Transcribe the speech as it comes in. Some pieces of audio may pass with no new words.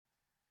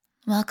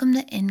Welcome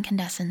to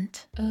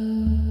Incandescent.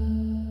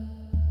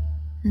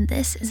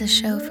 This is a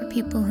show for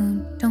people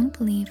who don't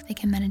believe they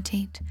can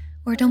meditate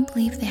or don't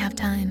believe they have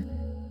time.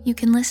 You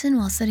can listen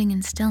while sitting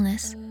in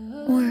stillness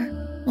or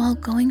while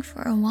going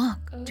for a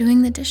walk,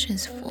 doing the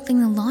dishes,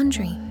 folding the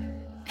laundry.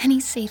 Any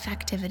safe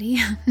activity,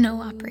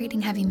 no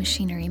operating heavy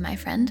machinery, my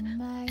friend.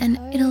 And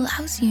it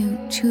allows you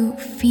to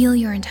feel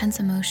your intense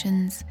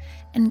emotions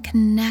and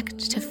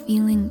connect to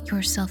feeling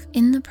yourself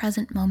in the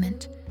present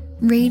moment,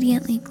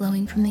 radiantly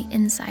glowing from the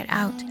inside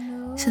out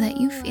so that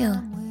you feel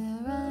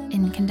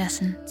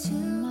incandescent.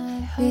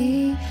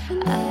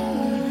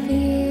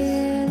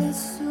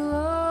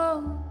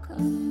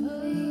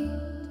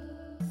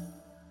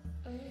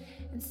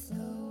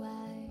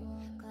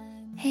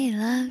 Hey,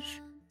 love.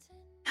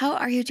 How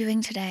are you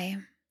doing today?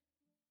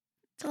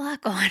 It's a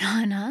lot going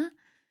on, huh?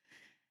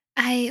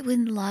 I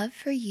would love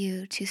for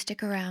you to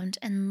stick around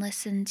and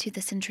listen to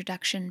this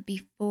introduction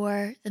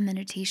before the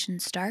meditation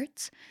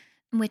starts,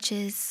 which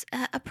is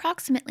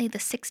approximately the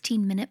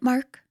 16-minute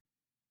mark.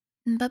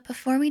 But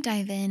before we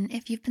dive in,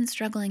 if you've been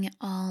struggling at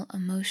all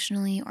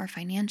emotionally or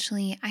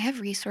financially, I have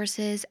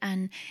resources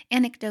and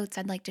anecdotes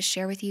I'd like to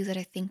share with you that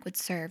I think would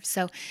serve.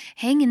 So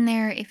hang in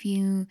there if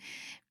you're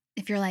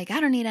like,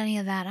 I don't need any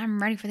of that,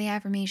 I'm ready for the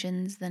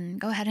affirmations, then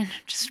go ahead and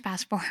just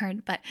fast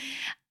forward. But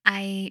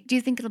I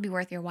do think it'll be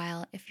worth your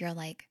while if you're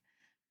like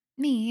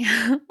me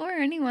or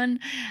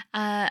anyone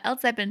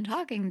else I've been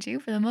talking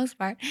to for the most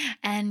part,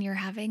 and you're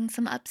having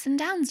some ups and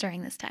downs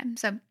during this time.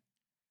 So,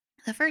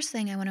 the first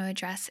thing I want to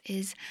address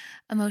is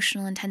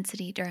emotional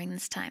intensity during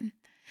this time.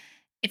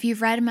 If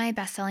you've read my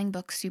best selling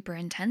book, Super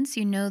Intense,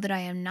 you know that I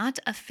am not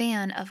a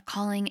fan of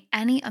calling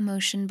any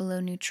emotion below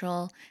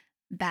neutral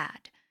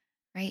bad,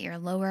 right? Your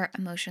lower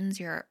emotions,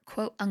 your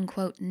quote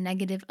unquote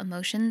negative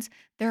emotions,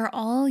 they're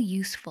all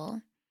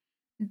useful.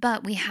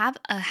 But we have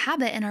a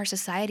habit in our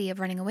society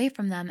of running away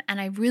from them. And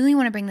I really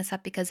want to bring this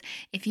up because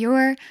if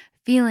you're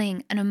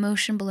feeling an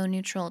emotion below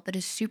neutral that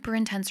is super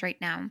intense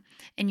right now,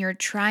 and you're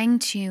trying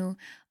to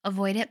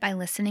avoid it by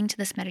listening to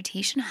this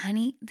meditation,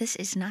 honey, this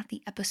is not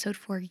the episode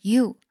for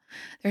you.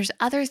 There's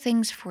other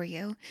things for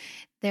you.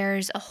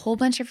 There's a whole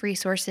bunch of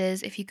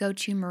resources. If you go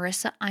to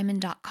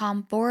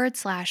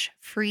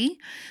marissaiman.com/free,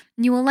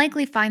 you will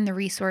likely find the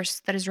resource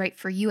that is right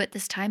for you at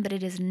this time, but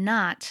it is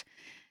not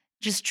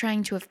just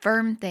trying to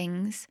affirm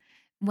things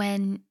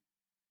when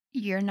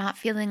you're not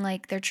feeling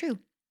like they're true.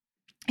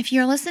 If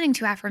you're listening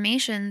to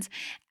affirmations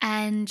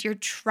and you're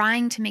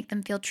trying to make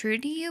them feel true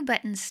to you,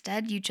 but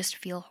instead you just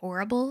feel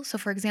horrible. So,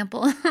 for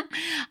example,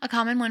 a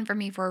common one for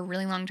me for a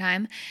really long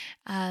time,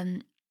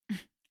 um,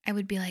 I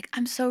would be like,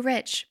 I'm so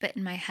rich. But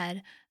in my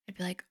head, I'd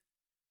be like,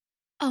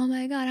 oh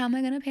my God, how am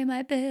I going to pay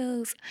my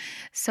bills?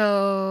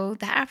 So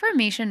that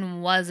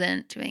affirmation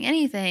wasn't doing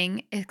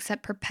anything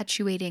except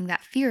perpetuating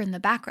that fear in the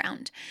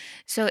background.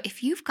 So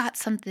if you've got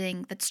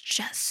something that's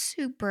just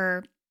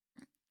super,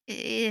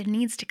 it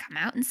needs to come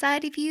out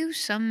inside of you,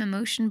 some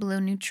emotion below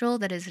neutral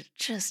that is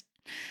just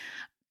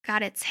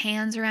got its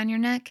hands around your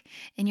neck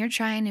and you're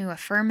trying to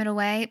affirm it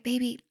away,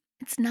 baby,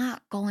 it's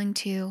not going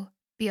to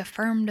be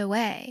affirmed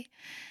away.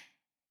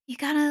 You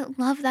gotta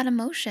love that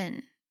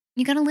emotion.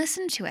 You gotta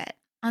listen to it.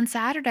 On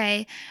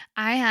Saturday,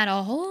 I had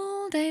a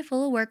whole day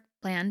full of work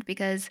planned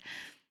because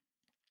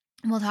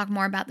we'll talk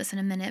more about this in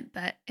a minute.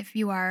 But if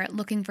you are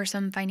looking for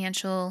some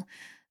financial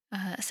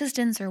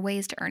assistance or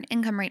ways to earn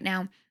income right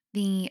now,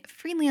 the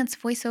freelance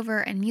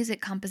voiceover and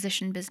music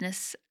composition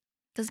business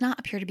does not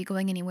appear to be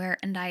going anywhere.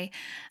 And I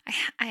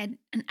had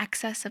an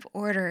excess of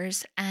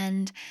orders,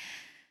 and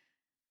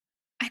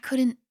I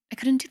couldn't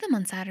do them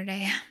on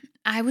Saturday.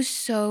 I was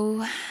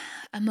so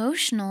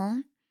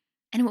emotional.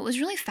 And what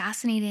was really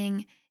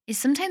fascinating is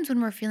sometimes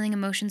when we're feeling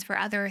emotions for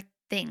other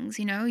things,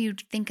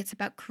 you'd think it's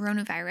about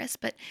coronavirus,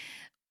 but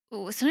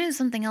sometimes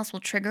something else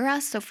will trigger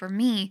us. So for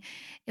me,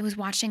 it was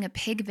watching a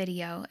pig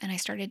video, and I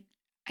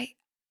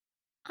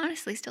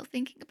honestly still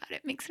thinking about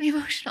it makes me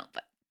emotional,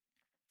 but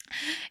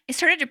it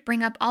started to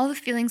bring up all the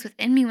feelings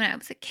within me when I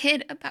was a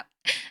kid about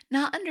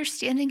not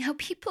understanding how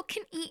people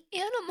can eat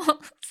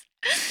animals.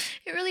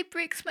 It really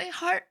breaks my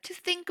heart to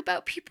think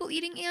about people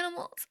eating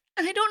animals.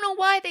 And I don't know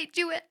why they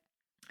do it,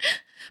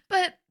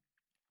 but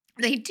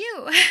they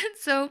do.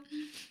 So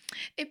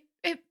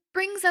it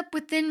brings up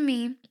within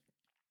me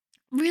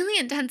really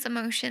intense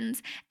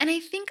emotions. And I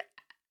think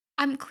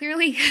I'm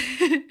clearly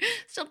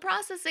still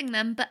processing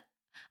them, but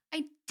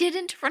I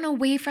didn't run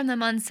away from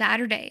them on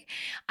Saturday.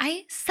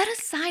 I set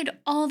aside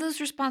all those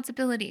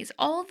responsibilities,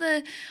 all,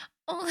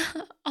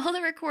 all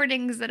the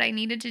recordings that I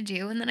needed to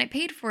do, and then I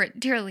paid for it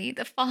dearly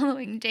the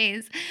following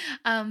days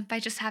by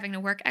just having to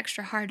work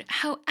extra hard.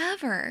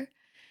 However,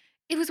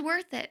 it was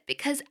worth it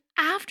because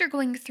after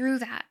going through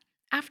that,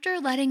 after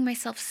letting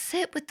myself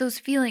sit with those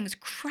feelings,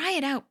 cry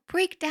it out,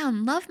 break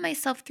down, love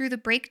myself through the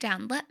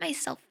breakdown, let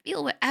myself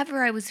feel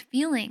whatever I was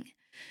feeling,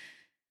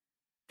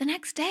 the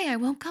next day I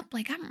woke up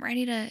like I'm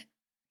ready to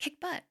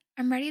kick butt.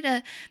 I'm ready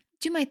to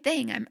do my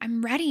thing.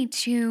 I'm ready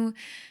to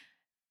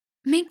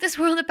make this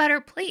world a better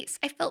place.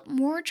 I felt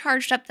more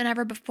charged up than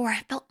ever before.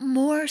 I felt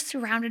more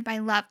surrounded by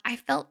love. I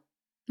felt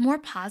more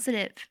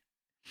positive.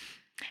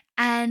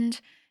 And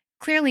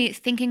clearly,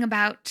 thinking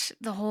about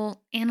the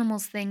whole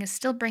animals thing is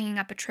still bringing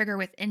up a trigger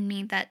within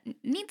me that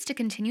needs to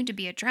continue to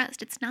be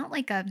addressed. It's not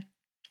like a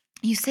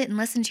you sit and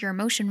listen to your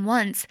emotion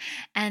once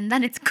and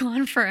then it's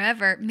gone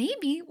forever.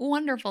 Maybe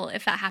wonderful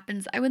if that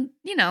happens. I would,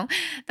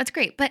 that's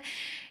great. But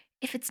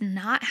if it's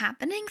not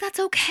happening, that's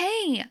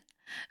okay.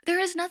 There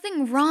is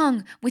nothing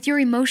wrong with your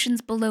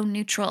emotions below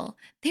neutral.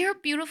 They are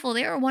beautiful.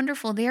 They are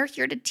wonderful. They are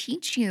here to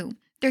teach you.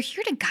 They're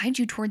here to guide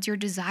you towards your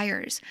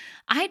desires.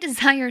 I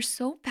desire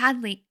so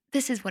badly.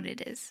 This is what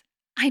it is.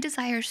 I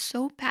desire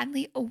so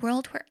badly a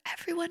world where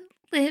everyone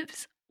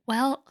lives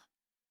well,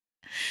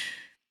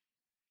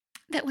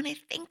 that when I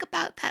think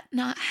about that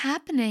not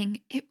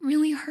happening, it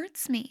really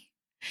hurts me.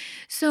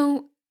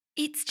 So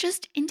it's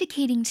just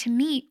indicating to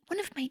me one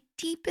of my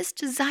deepest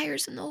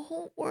desires in the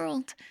whole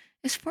world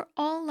is for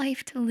all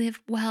life to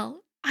live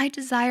well. I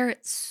desire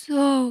it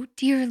so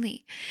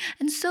dearly.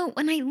 And so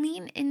when I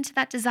lean into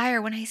that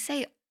desire, when I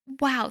say,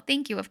 wow,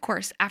 thank you, of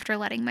course, after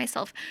letting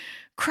myself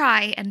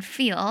cry and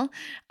feel,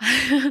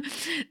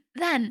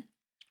 then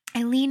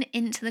I lean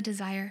into the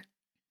desire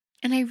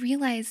and I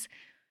realize,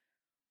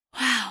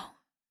 wow,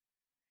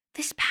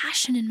 this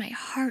passion in my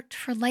heart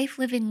for life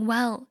living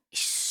well is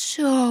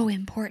so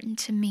important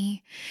to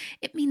me.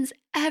 It means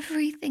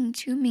everything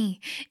to me.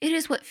 It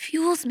is what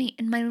fuels me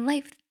in my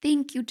life.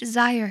 Thank you,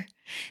 desire.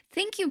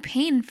 Thank you,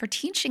 pain, for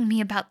teaching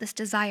me about this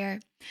desire.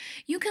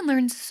 You can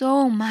learn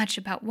so much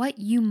about what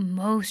you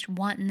most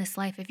want in this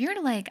life. If you're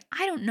like,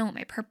 I don't know what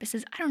my purpose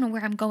is, I don't know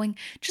where I'm going,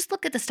 just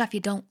look at the stuff you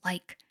don't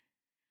like.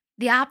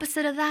 The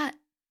opposite of that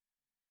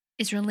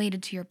is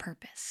related to your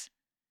purpose.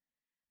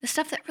 The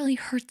stuff that really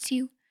hurts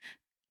you,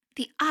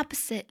 the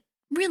opposite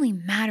really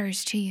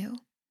matters to you.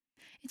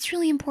 It's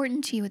really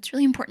important to you. It's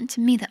really important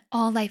to me that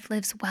all life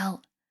lives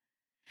well.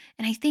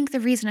 And I think the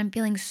reason I'm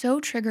feeling so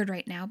triggered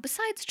right now,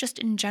 besides just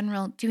in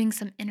general doing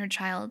some inner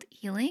child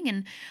healing,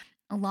 and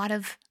a lot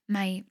of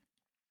my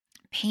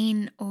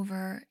pain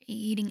over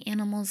eating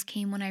animals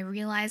came when I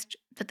realized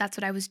that that's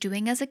what I was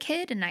doing as a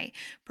kid and I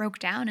broke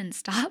down and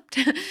stopped.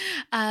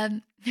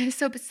 um,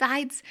 so,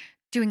 besides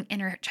doing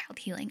inner child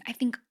healing, I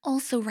think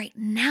also right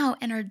now,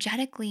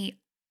 energetically,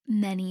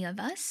 many of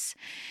us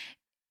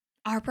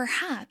are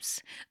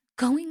perhaps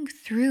going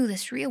through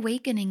this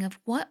reawakening of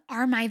what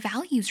are my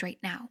values right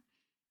now?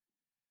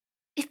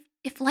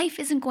 If life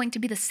isn't going to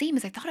be the same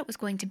as I thought it was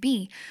going to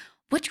be,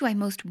 what do I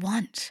most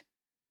want?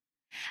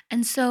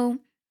 And so,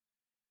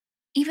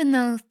 even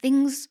though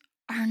things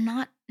are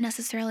not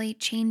necessarily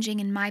changing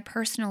in my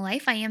personal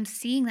life, I am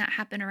seeing that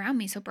happen around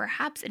me. So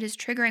perhaps it is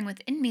triggering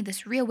within me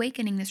this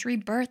reawakening, this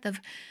rebirth of,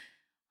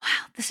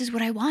 wow, this is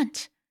what I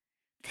want.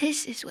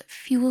 This is what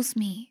fuels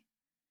me.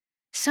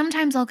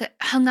 Sometimes I'll get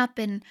hung up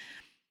in,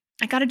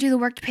 I got to do the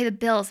work to pay the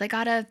bills. I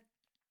got to,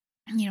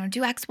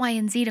 do X, Y,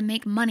 and Z to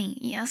make money.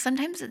 Yeah,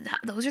 sometimes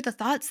those are the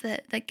thoughts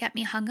that get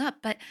me hung up,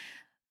 but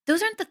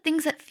those aren't the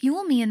things that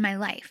fuel me in my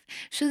life.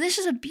 So this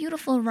is a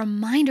beautiful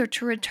reminder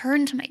to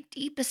return to my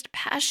deepest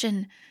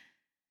passion,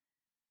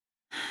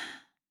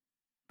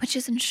 which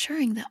is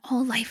ensuring that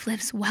all life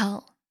lives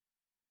well.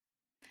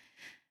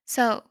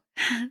 So,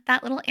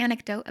 that little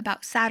anecdote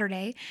about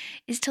Saturday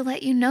is to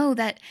let you know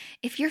that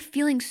if you're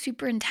feeling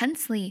super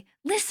intensely,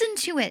 listen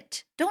to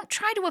it. Don't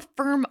try to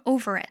affirm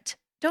over it.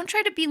 Don't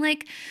try to be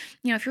like,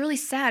 if you're really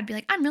sad, be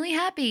like, I'm really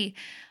happy.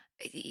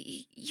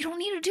 You don't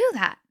need to do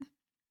that.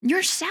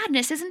 Your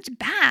sadness isn't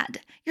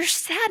bad. Your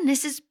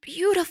sadness is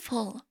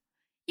beautiful.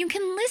 You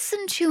can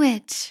listen to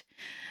it.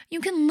 You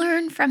can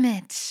learn from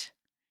it.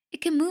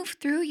 It can move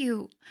through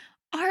you.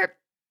 Our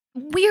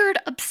weird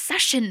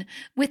obsession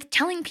with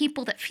telling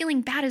people that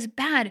feeling bad is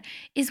bad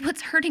is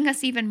what's hurting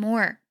us even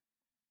more.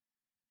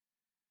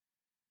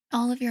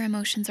 All of your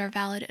emotions are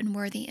valid and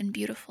worthy and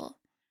beautiful.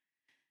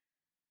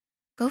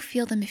 Go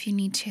feel them if you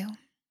need to.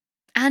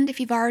 And if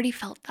you've already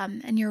felt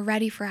them and you're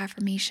ready for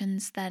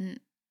affirmations, then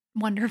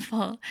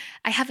wonderful.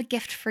 I have a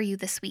gift for you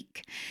this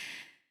week.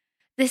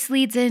 This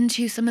leads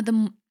into some of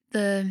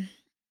the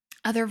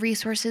other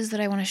resources that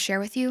I want to share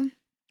with you.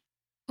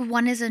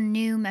 One is a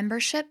new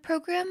membership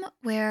program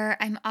where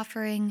I'm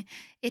offering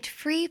it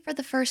free for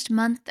the first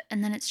month,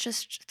 and then it's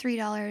just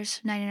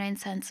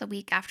 $3.99 a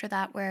week after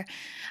that, where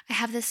I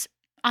have this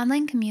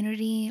online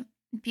community,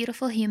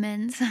 beautiful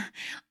humans.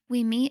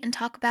 We meet and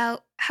talk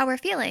about how we're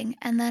feeling,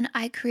 and then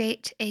I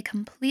create a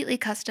completely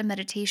custom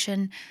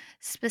meditation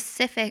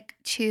specific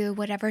to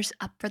whatever's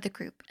up for the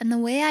group. And the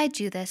way I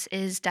do this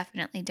is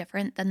definitely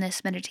different than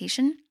this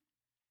meditation,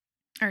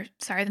 or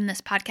sorry, than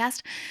this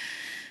podcast.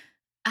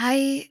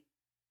 I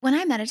When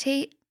I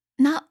meditate,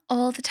 not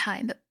all the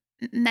time, but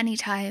many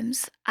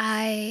times,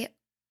 I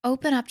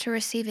open up to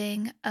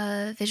receiving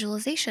a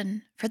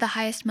visualization for the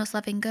highest, most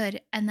loving good.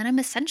 And then I'm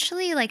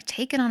essentially like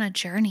taken on a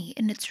journey,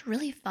 and it's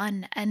really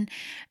fun. And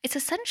it's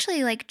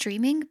essentially like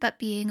dreaming, but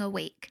being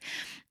awake.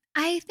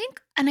 I think,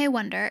 and I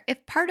wonder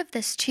if part of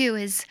this too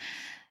is,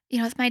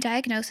 with my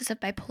diagnosis of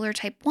bipolar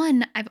type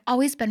 1, I've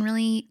always been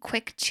really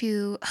quick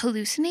to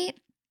hallucinate,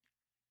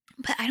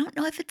 but I don't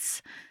know if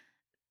it's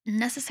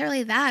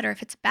necessarily that or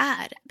if it's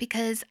bad,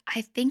 because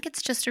I think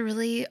it's just a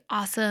really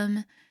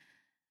awesome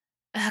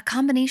a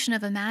combination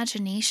of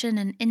imagination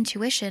and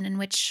intuition, in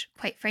which,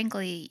 quite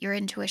frankly, your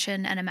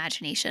intuition and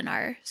imagination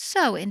are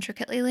so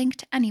intricately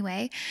linked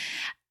anyway.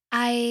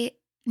 I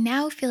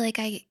now feel like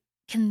I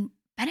can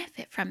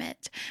benefit from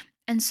it.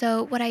 And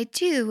so, what I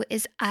do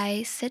is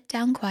I sit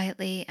down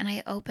quietly and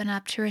I open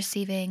up to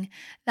receiving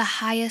the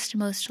highest,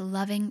 most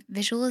loving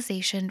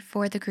visualization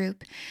for the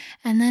group.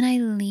 And then I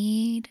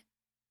lead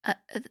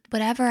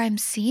whatever I'm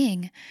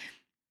seeing,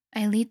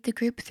 I lead the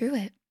group through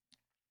it.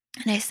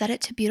 And I set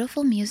it to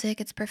beautiful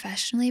music. It's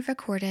professionally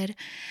recorded.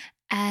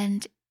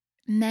 And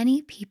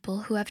many people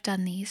who have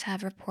done these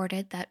have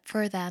reported that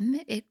for them,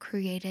 it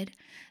created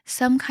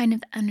some kind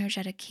of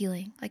energetic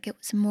healing, like it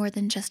was more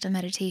than just a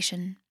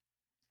meditation.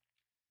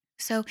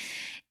 So,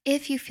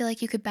 if you feel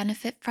like you could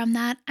benefit from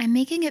that, I'm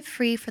making it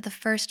free for the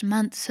first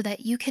month so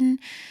that you can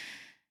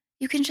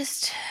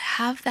just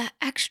have that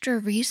extra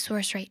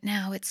resource right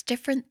now. It's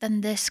different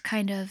than this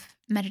kind of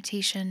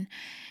meditation.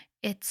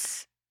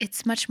 It's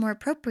much more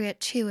appropriate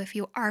too if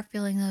you are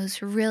feeling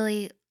those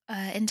really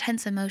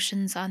intense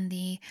emotions on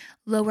the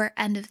lower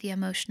end of the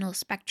emotional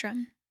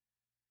spectrum.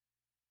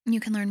 You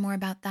can learn more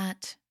about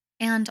that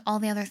and all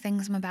the other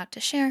things I'm about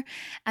to share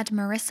at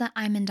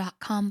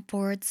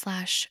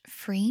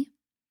marissaiman.com/free.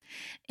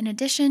 In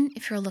addition,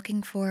 if you're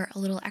looking for a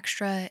little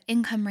extra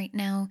income right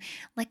now,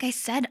 like I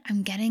said,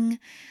 I'm getting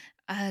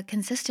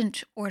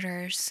consistent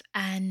orders,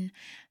 and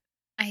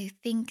I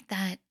think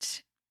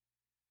that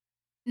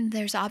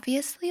there's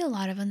obviously a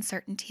lot of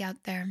uncertainty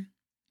out there.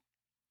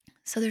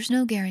 So there's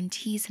no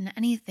guarantees in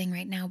anything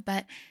right now,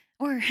 but,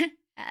 or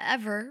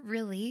ever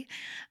really.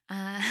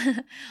 Uh,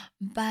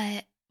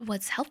 but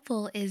what's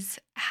helpful is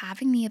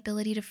having the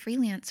ability to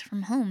freelance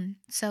from home.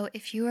 So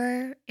if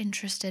you're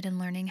interested in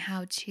learning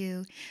how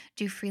to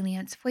do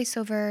freelance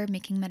voiceover,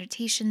 making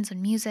meditations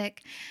and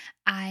music,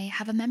 I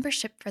have a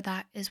membership for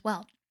that as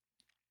well.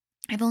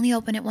 I've only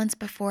opened it once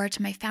before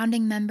to my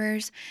founding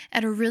members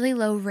at a really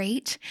low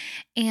rate.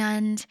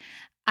 And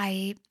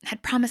I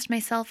had promised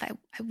myself I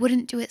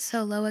wouldn't do it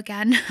so low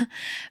again.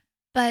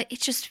 But it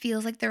just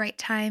feels like the right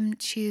time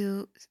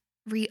to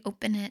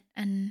reopen it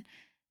and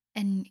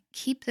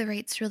keep the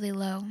rates really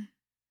low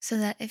so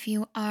that if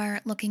you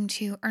are looking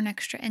to earn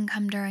extra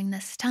income during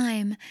this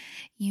time,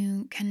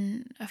 you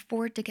can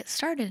afford to get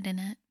started in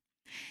it.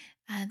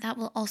 That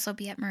will also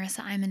be at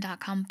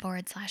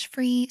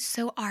marissaiman.com/free.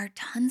 So are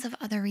tons of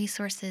other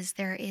resources.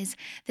 There is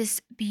this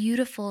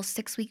beautiful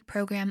 6-week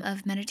program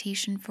of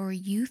meditation for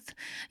youth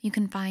you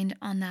can find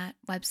on that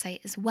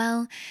website as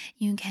well.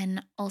 You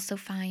can also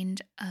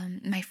find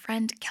my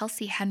friend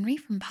Kelsey Henry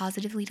from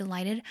Positively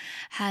Delighted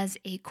has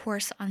a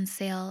course on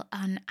sale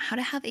on how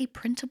to have a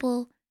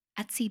printable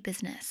Etsy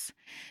business.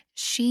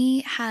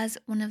 She has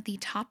one of the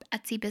top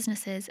Etsy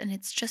businesses, and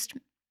it's just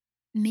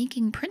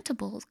making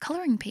printables,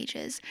 coloring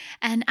pages,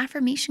 and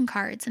affirmation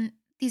cards and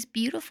these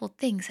beautiful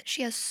things that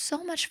she has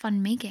so much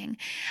fun making.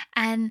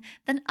 And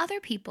then other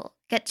people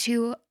get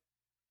to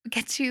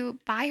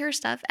buy her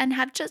stuff and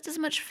have just as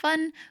much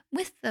fun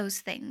with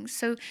those things.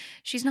 So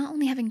she's not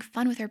only having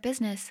fun with her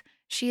business,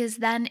 she is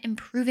then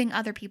improving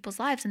other people's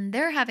lives and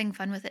they're having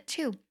fun with it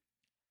too.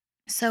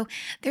 So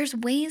there's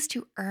ways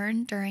to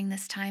earn during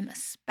this time,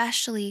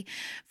 especially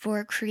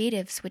for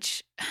creatives,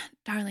 which,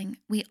 darling,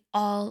 we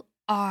all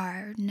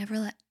are. Never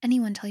let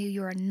anyone tell you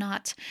you are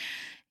not.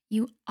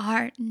 You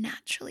are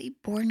naturally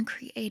born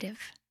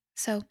creative.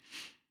 So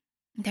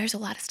there's a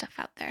lot of stuff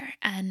out there.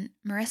 And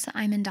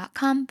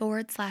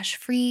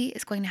marissaiman.com/free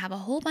is going to have a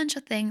whole bunch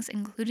of things,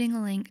 including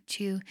a link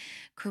to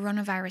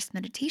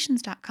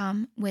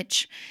coronavirusmeditations.com,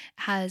 which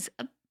has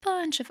a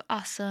bunch of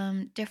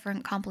awesome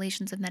different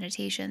compilations of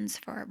meditations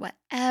for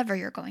whatever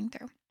you're going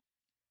through.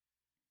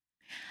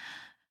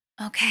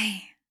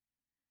 Okay,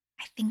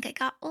 I think I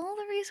got all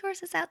the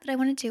resources out that I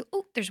wanted to.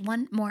 Oh, there's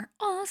one more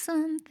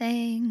awesome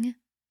thing.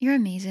 You're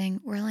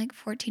amazing. We're like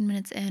 14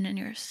 minutes in and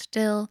you're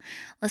still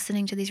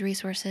listening to these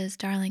resources.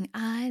 Darling,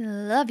 I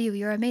love you.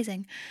 You're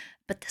amazing.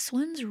 But this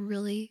one's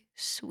really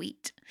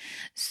sweet.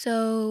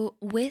 So,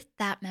 with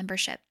that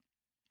membership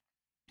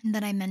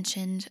that I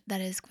mentioned,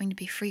 that is going to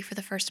be free for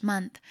the first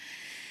month,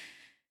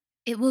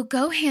 it will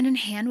go hand in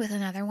hand with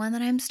another one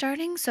that I'm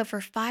starting. So, for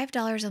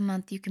 $5 a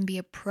month, you can be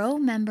a pro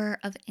member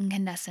of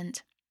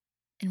Incandescent.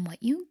 And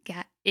what you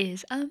get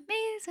is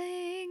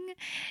amazing.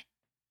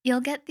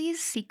 You'll get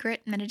these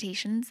secret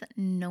meditations that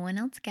no one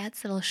else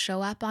gets. It'll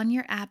show up on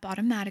your app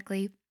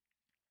automatically.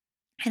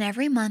 And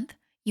every month,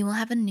 you will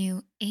have a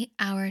new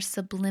 8-hour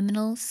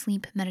subliminal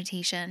sleep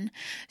meditation.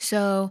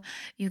 So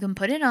you can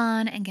put it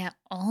on and get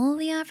all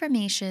the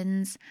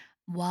affirmations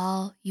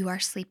while you are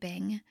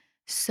sleeping.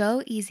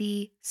 So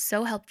easy,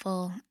 so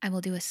helpful. I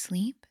will do a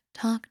sleep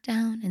talk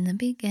down in the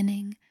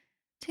beginning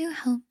to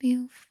help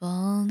you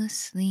fall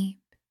asleep.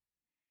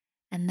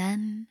 And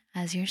then,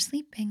 as you're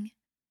sleeping,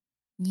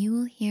 you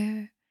will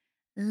hear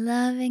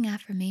loving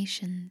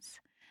affirmations.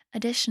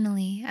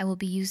 Additionally, I will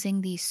be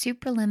using the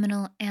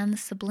supraliminal and the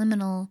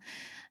subliminal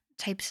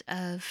types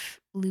of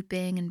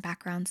looping and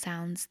background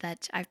sounds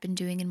that I've been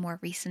doing in more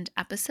recent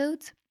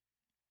episodes.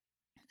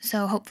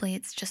 So hopefully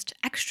it's just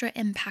extra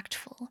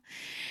impactful.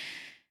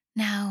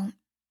 Now,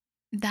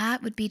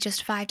 that would be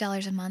just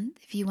 $5 a month.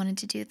 If you wanted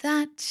to do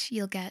that,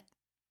 you'll get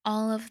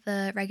all of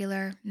the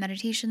regular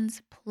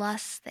meditations,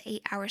 plus the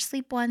 8-hour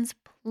sleep ones,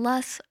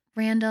 plus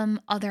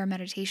random other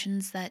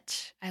meditations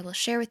that I will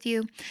share with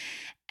you.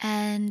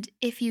 And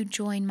if you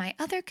join my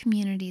other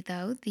community,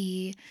 though,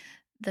 the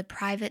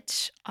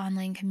private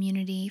online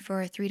community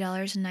for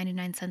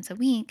 $3.99 a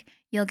week,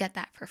 you'll get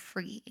that for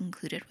free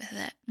included with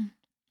it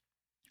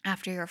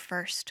after your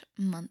first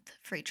month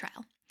free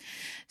trial.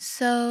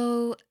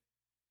 So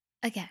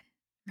again,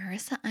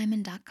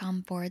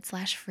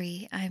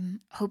 marissaiman.com/free.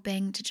 I'm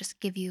hoping to just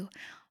give you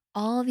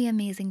all the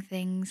amazing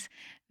things,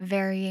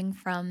 varying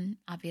from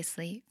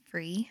obviously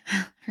free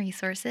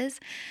resources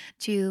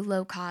to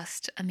low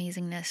cost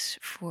amazingness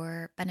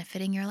for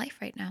benefiting your life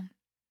right now.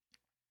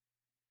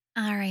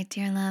 All right,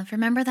 dear love,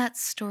 remember that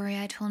story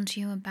I told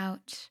you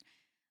about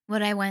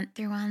what I went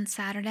through on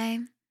Saturday?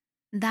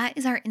 That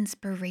is our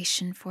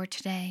inspiration for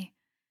today.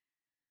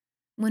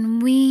 When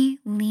we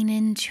lean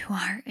into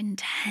our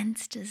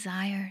intense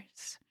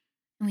desires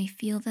and we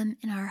feel them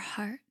in our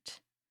heart,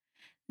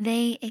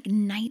 they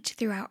ignite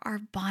throughout our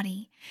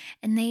body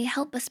and they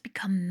help us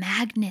become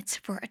magnets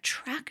for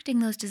attracting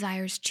those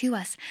desires to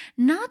us.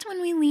 Not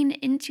when we lean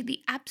into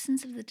the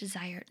absence of the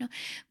desire. No,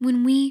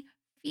 when we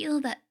feel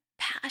that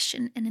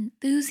passion and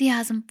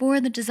enthusiasm for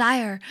the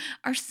desire,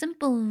 our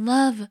simple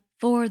love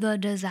for the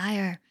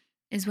desire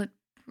is what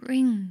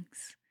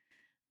brings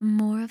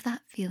more of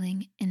that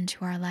feeling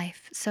into our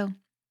life. So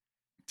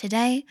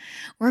today,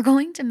 we're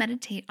going to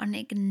meditate on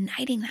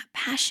igniting that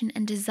passion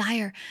and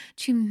desire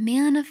to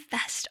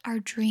manifest our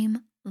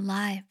dream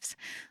lives.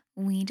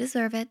 We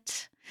deserve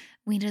it.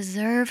 We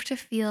deserve to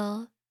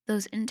feel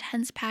those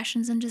intense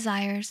passions and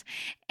desires.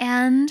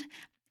 And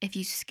if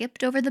you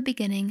skipped over the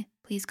beginning,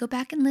 please go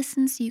back and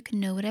listen so you can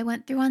know what I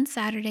went through on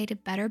Saturday to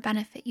better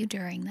benefit you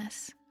during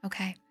this.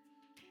 Okay.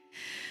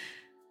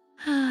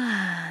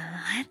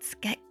 Let's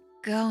get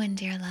going,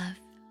 dear love.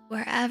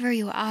 Wherever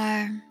you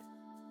are,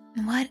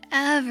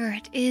 whatever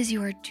it is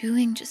you are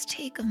doing, just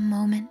take a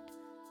moment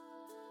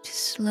to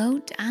slow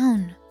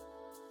down.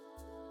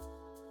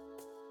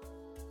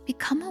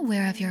 Become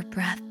aware of your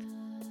breath.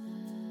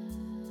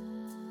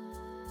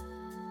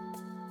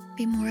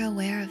 Be more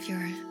aware of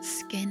your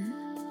skin.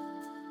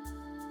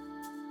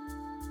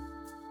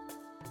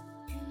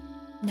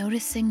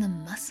 Noticing the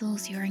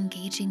muscles you're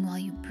engaging while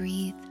you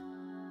breathe.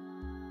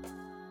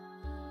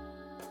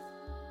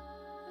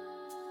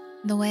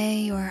 The way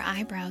your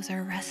eyebrows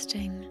are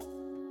resting.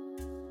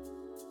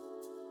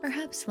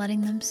 Perhaps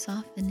letting them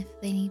soften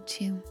if they need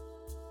to.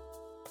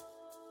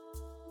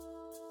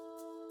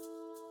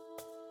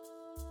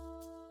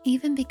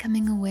 Even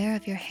becoming aware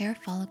of your hair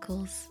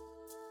follicles,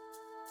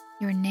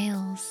 your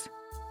nails,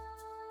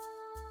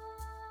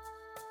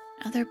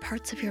 other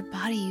parts of your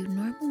body you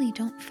normally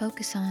don't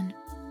focus on.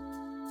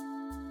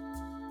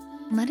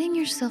 Letting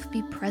yourself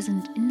be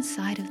present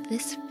inside of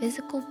this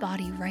physical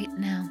body right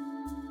now.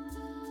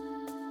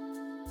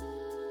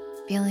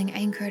 Feeling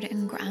anchored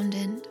and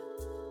grounded.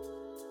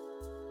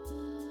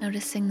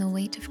 Noticing the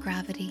weight of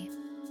gravity.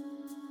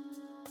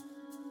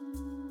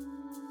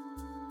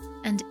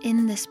 And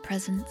in this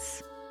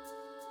presence,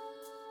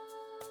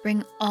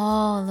 bring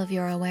all of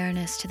your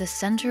awareness to the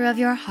center of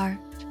your heart,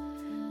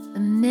 the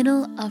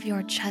middle of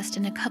your chest,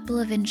 and a couple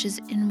of inches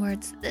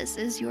inwards. This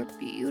is your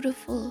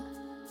beautiful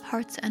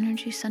heart's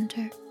energy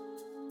center.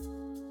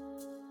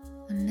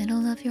 The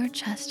middle of your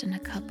chest and a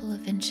couple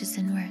of inches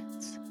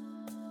inwards.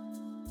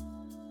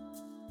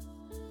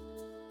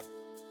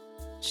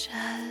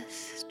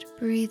 Just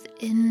breathe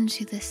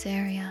into this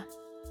area.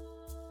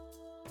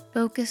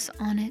 Focus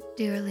on it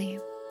dearly.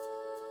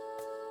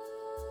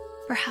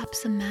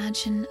 Perhaps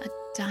imagine a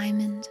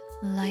diamond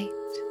light.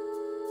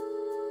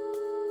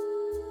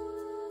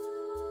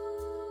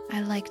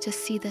 I like to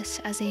see this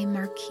as a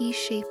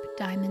marquee-shaped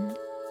diamond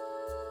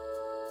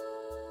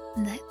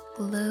that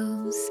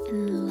glows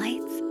and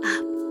lights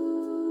up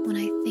when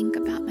I think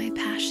about my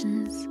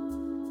passions,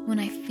 when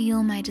I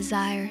feel my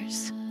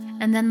desires,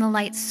 and then the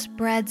light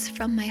spreads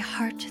from my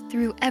heart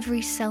through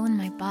every cell in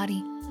my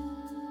body.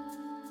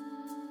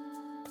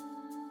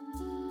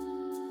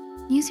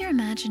 Use your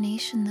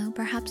imagination though.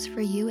 Perhaps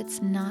for you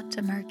it's not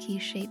a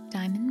marquee-shaped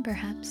diamond.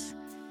 Perhaps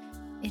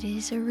it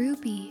is a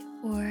ruby,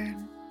 or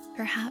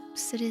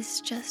perhaps it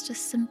is just a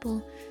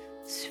simple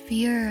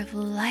sphere of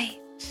light.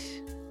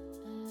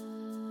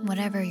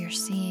 Whatever you're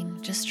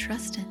seeing, just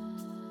trust it.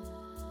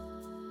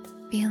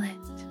 Feel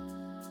it.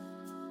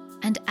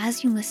 And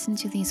as you listen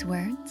to these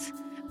words,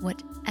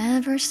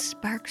 whatever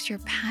sparks your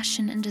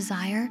passion and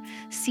desire,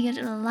 see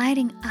it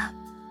lighting up,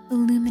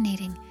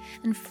 illuminating,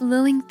 and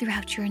flowing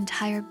throughout your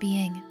entire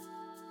being.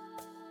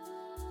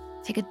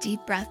 Take a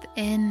deep breath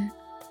in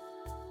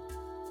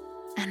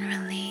and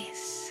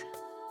release.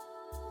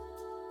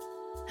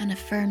 And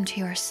affirm to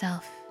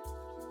yourself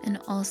in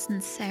all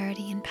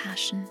sincerity and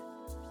passion.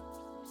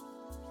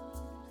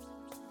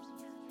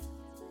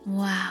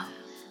 Wow.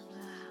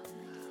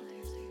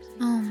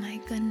 Oh my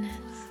goodness.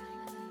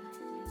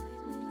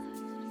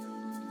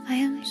 I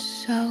am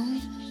so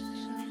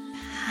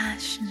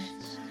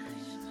passionate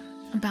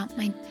about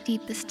my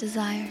deepest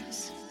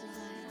desires.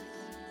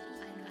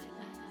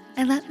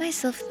 I let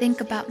myself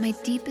think about my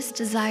deepest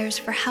desires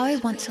for how I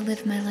want to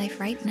live my life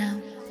right now,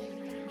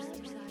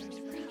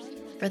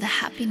 for the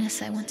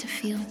happiness I want to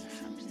feel,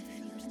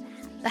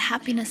 the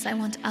happiness I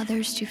want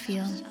others to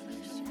feel,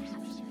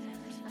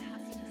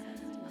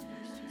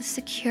 the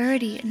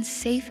security and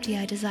safety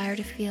I desire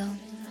to feel,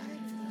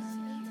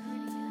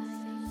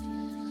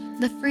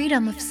 the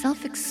freedom of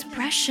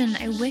self-expression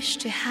I wish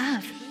to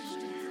have.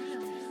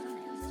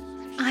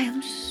 I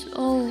am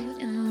so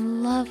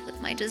in love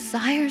with my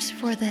desires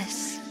for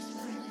this.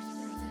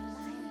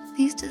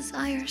 These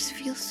desires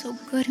feel so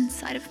good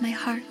inside of my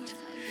heart.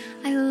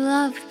 I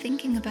love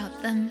thinking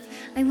about them.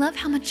 I love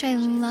how much I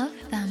love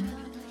them.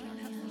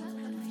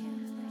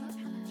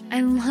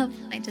 I love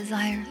my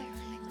desire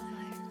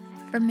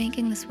for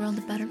making this world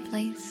a better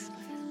place.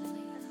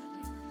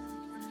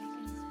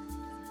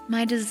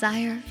 My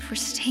desire for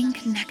staying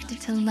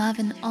connected to love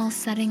in all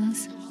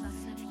settings.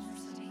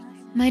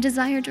 My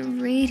desire to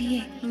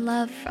radiate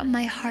love from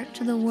my heart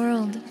to the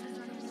world.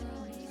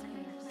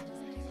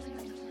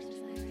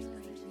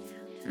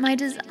 My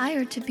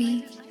desire to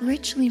be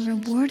richly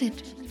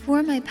rewarded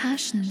for my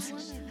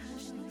passions.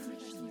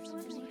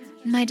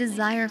 My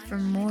desire for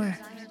more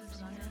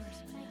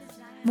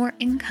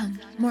income,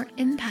 more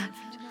impact.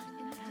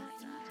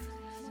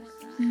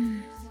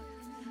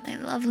 I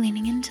love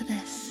leaning into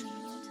this.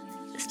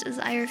 This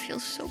desire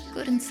feels so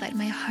good inside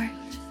my heart.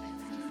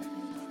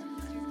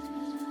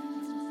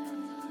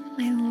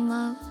 I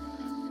love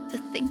to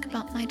think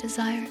about my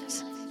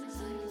desires,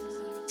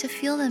 to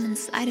feel them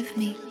inside of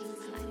me,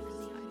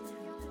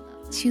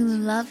 to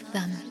love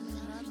them.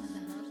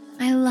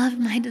 I love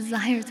my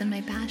desires and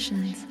my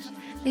passions.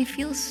 They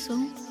feel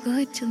so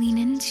good to lean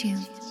into.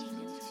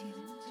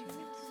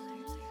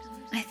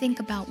 I think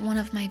about one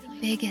of my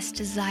biggest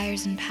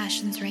desires and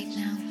passions right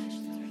now,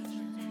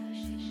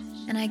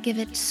 and I give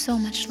it so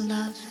much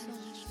love.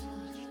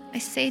 I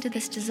say to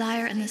this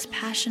desire and this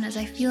passion as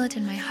I feel it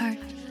in my heart,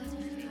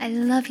 I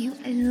love you,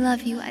 I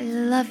love you, I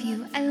love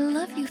you, I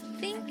love you,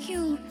 thank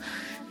you,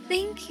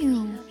 thank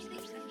you.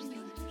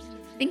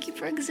 Thank you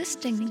for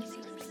existing.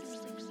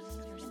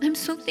 I'm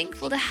so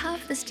thankful to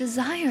have this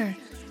desire,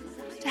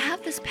 to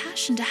have this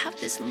passion, to have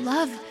this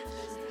love.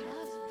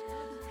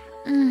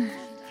 It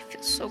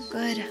feels so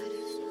good.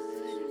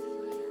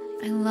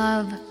 I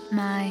love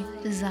my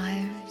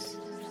desires.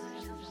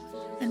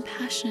 I'm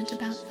passionate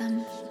about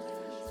them.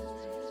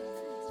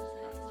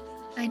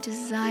 I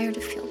desire to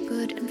feel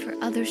good and for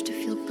others to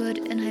feel good,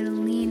 and I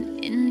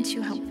lean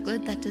into how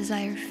good that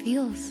desire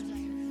feels.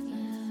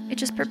 It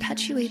just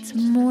perpetuates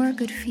more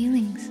good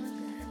feelings.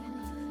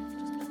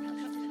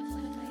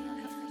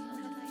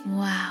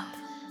 Wow.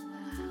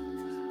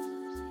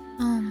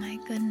 Oh my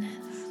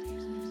goodness.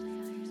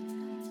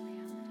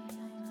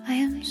 I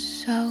am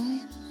so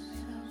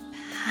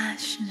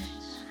passionate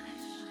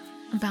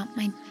about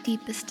my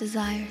deepest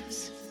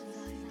desires.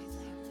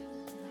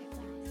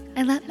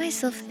 I let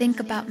myself think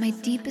about my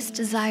deepest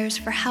desires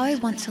for how I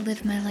want to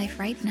live my life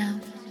right now,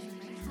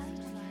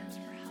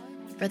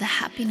 for the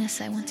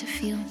happiness I want to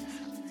feel,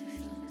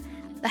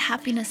 the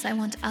happiness I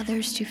want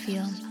others to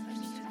feel,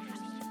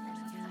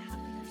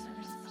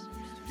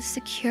 the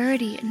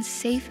security and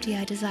safety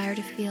I desire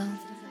to feel,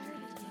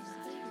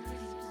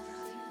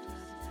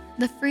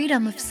 the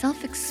freedom of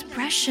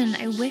self-expression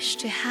I wish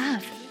to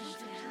have.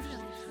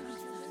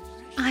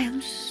 I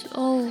am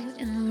so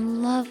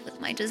in love with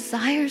my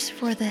desires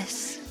for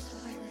this.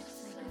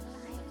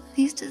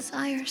 These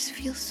desires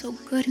feel so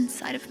good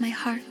inside of my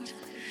heart.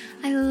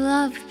 I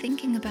love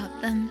thinking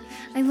about them.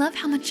 I love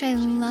how much I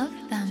love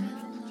them.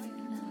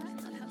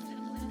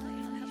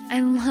 I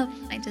love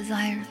my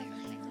desire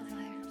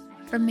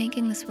for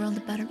making this world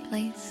a better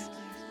place.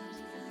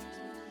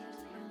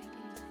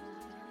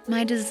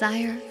 My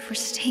desire for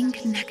staying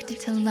connected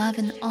to love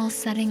in all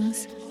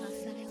settings.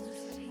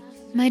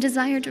 My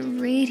desire to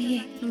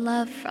radiate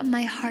love from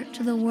my heart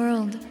to the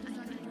world.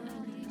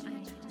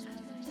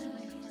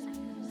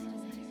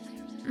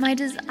 My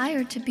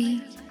desire to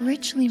be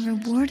richly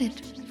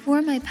rewarded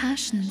for my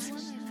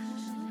passions.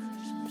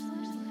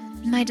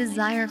 My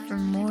desire for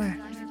more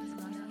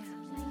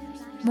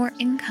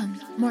income,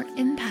 more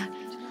impact.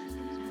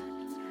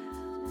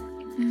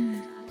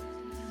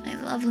 I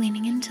love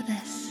leaning into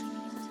this.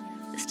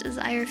 This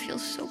desire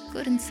feels so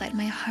good inside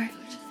my heart.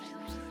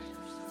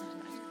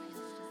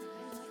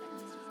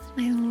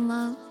 I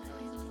love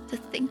to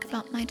think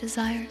about my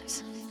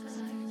desires,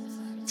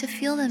 to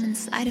feel them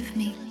inside of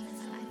me,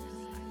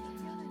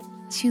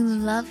 to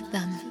love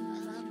them.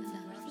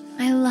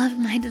 I love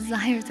my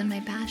desires and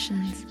my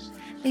passions.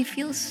 They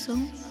feel so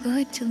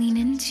good to lean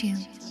into.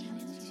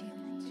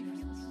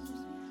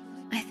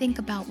 I think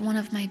about one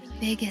of my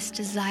biggest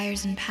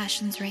desires and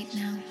passions right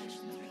now,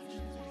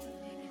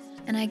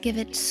 and I give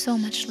it so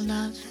much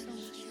love.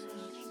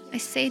 I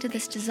say to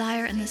this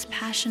desire and this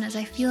passion as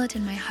I feel it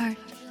in my heart,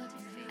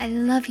 I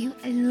love you,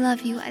 I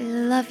love you, I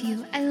love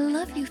you, I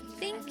love you,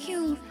 thank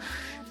you,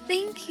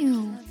 thank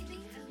you.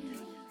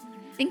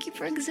 Thank you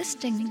for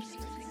existing.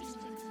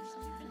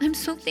 I'm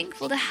so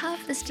thankful to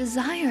have this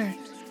desire,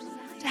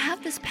 to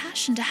have this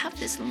passion, to have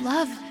this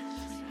love.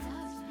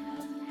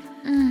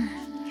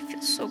 It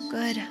feels so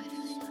good.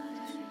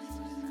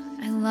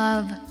 I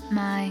love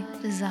my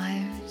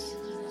desires.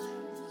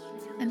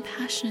 I'm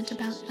passionate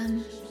about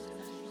them.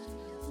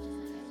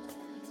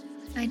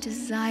 I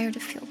desire to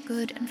feel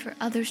good and for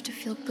others to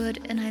feel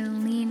good, and I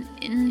lean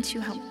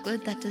into how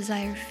good that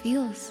desire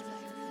feels.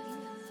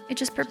 It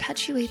just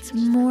perpetuates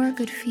more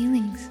good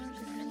feelings.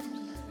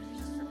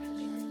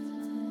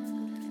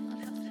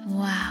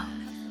 Wow.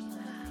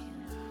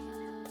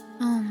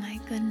 Oh my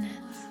goodness.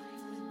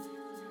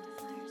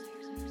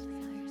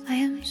 I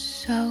am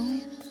so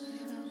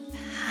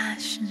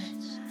passionate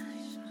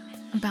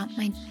about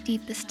my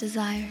deepest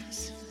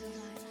desires.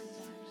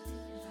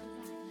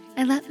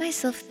 I let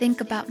myself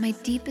think about my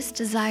deepest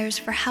desires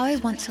for how I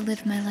want to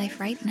live my life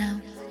right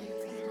now,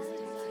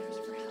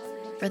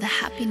 for the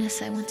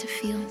happiness I want to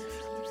feel,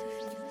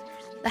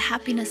 the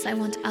happiness I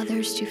want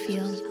others to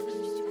feel,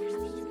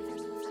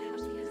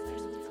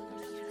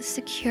 the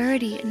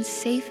security and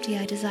safety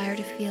I desire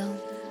to feel,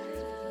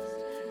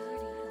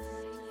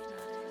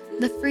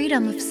 the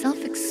freedom of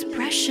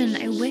self-expression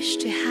I wish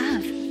to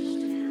have.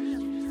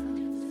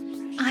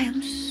 I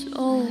am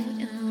so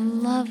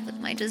in love with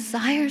my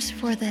desires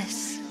for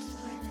this.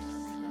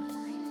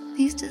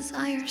 These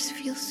desires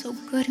feel so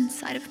good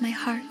inside of my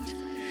heart.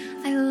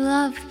 I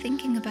love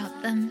thinking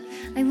about them.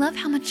 I love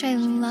how much I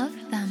love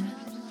them.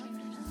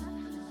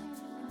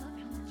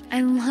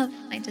 I love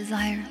my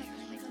desire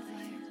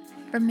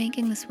for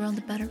making this world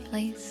a better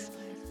place.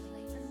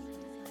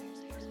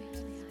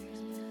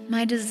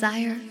 My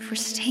desire for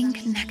staying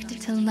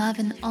connected to love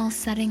in all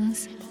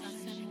settings.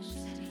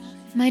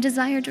 My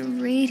desire to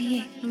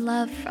radiate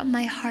love from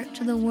my heart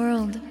to the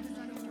world.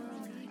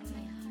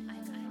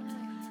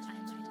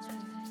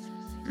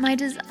 My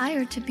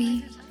desire to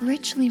be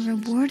richly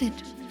rewarded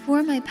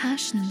for my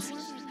passions.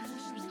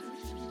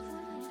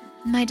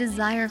 My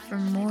desire for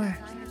more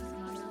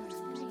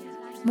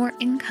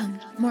income,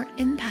 more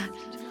impact.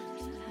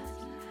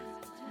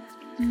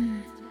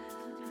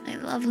 I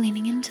love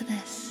leaning into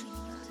this.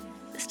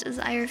 This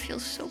desire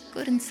feels so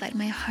good inside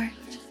my heart.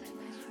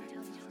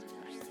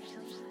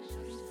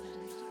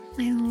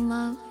 I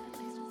love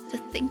to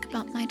think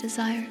about my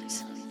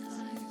desires,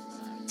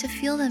 to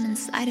feel them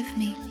inside of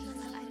me,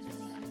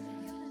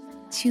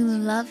 to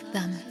love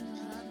them.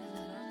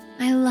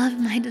 I love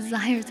my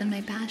desires and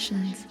my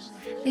passions.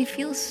 They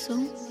feel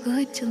so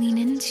good to lean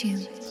into.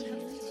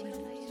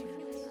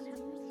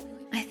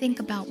 I think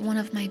about one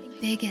of my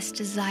biggest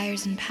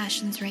desires and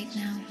passions right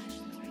now,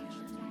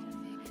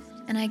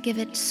 and I give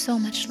it so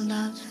much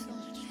love.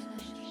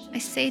 I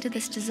say to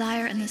this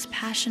desire and this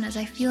passion as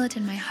I feel it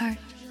in my heart,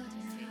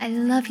 I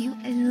love you,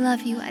 I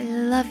love you, I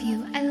love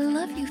you, I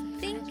love you,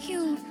 thank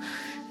you,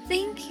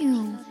 thank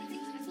you.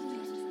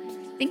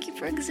 Thank you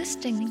for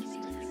existing.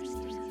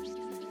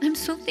 I'm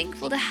so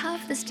thankful to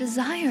have this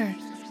desire,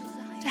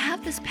 to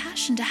have this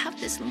passion, to have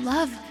this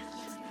love.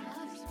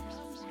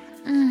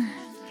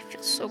 It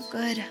feels so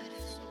good.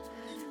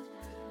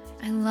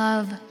 I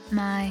love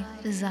my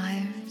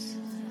desires.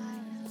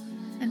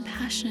 I'm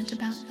passionate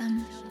about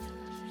them.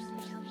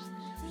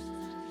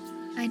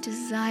 I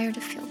desire to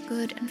feel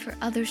good and for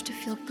others to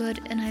feel good,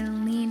 and I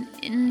lean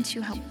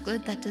into how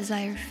good that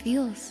desire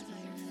feels.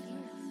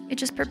 It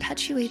just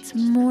perpetuates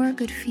more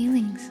good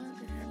feelings.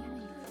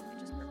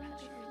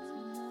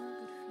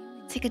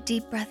 Take a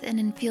deep breath in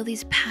and feel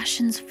these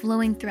passions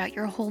flowing throughout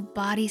your whole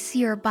body. See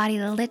your body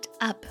lit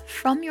up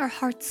from your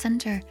heart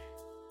center.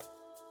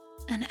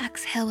 And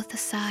exhale with a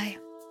sigh.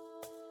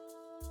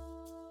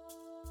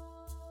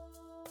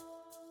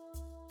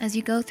 As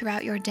you go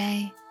throughout your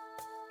day,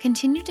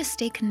 continue to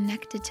stay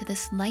connected to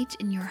this light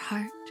in your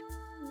heart.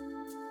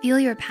 Feel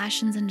your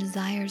passions and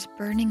desires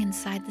burning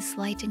inside this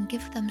light and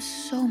give them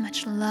so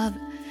much love.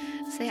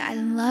 Say, I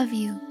love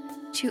you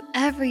to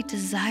every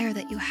desire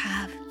that you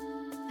have.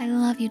 I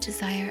love you,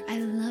 desire. I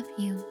love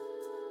you.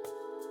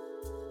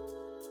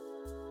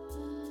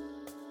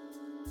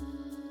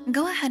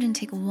 Go ahead and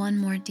take one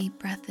more deep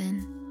breath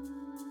in.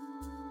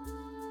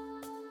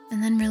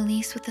 And then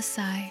release with a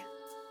sigh.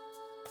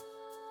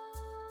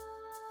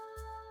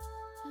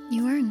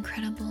 You are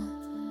incredible,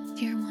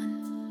 dear one.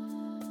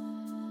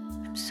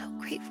 I'm so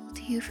grateful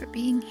to you for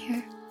being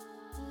here,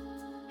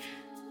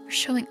 for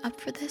showing up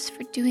for this,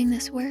 for doing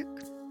this work.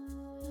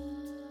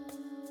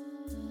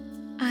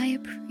 I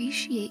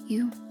appreciate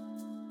you,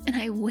 and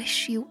I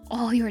wish you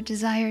all your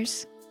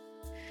desires.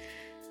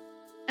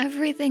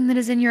 Everything that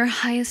is in your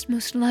highest,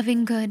 most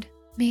loving good,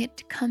 may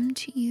it come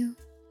to you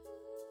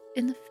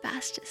in the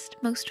fastest,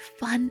 most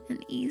fun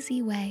and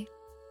easy way,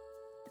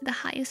 the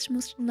highest,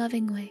 most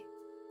loving way.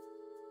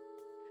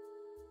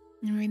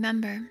 And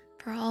remember,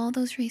 for all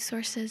those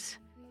resources,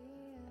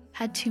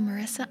 head to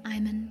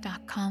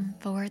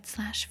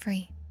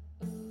marissaiman.com/free.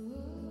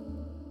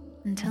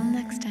 Until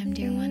next time,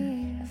 dear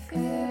one.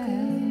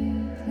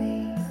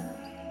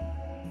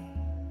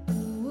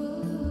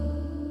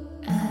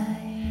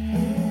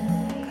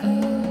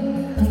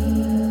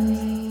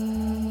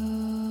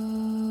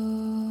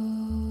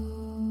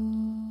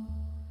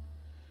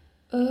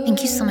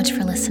 Thank you so much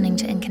for listening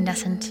to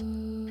Incandescent.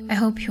 I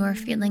hope you are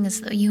feeling as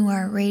though you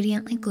are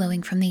radiantly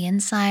glowing from the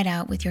inside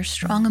out with your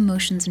strong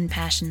emotions and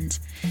passions,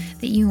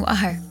 that you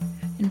are,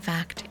 in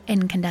fact,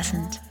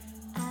 incandescent.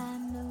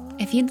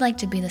 If you'd like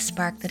to be the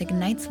spark that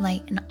ignites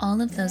light in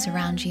all of those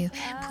around you,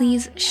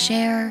 please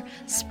share,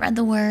 spread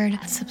the word,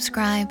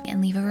 subscribe,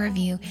 and leave a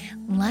review.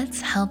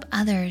 Let's help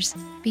others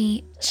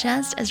be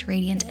just as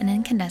radiant and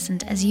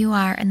incandescent as you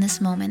are in this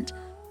moment.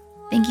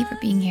 Thank you for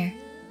being here.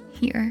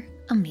 You're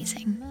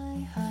amazing.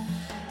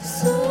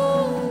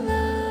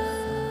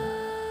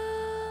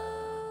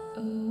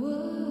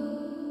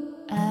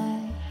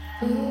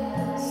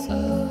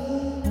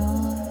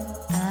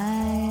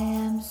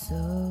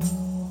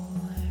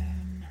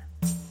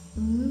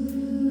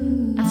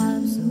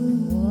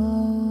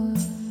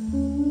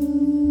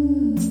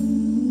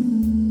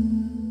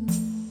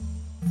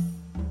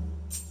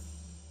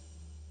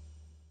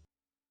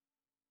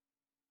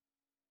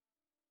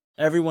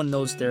 Everyone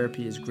knows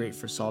therapy is great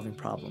for solving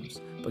problems,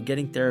 but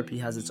getting therapy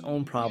has its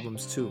own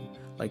problems too,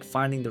 like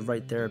finding the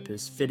right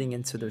therapist, fitting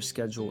into their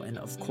schedule, and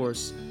of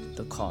course,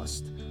 the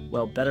cost.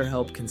 Well,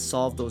 BetterHelp can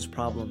solve those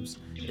problems.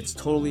 It's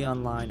totally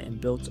online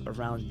and built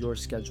around your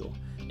schedule.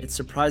 It's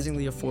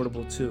surprisingly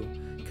affordable too.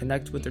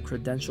 Connect with a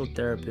credentialed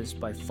therapist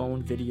by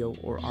phone, video,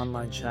 or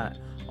online chat,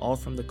 all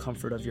from the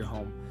comfort of your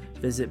home.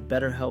 Visit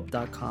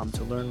BetterHelp.com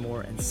to learn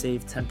more and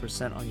save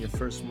 10% on your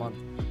first month.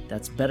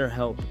 That's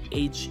BetterHelp,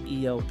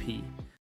 H-E-L-P.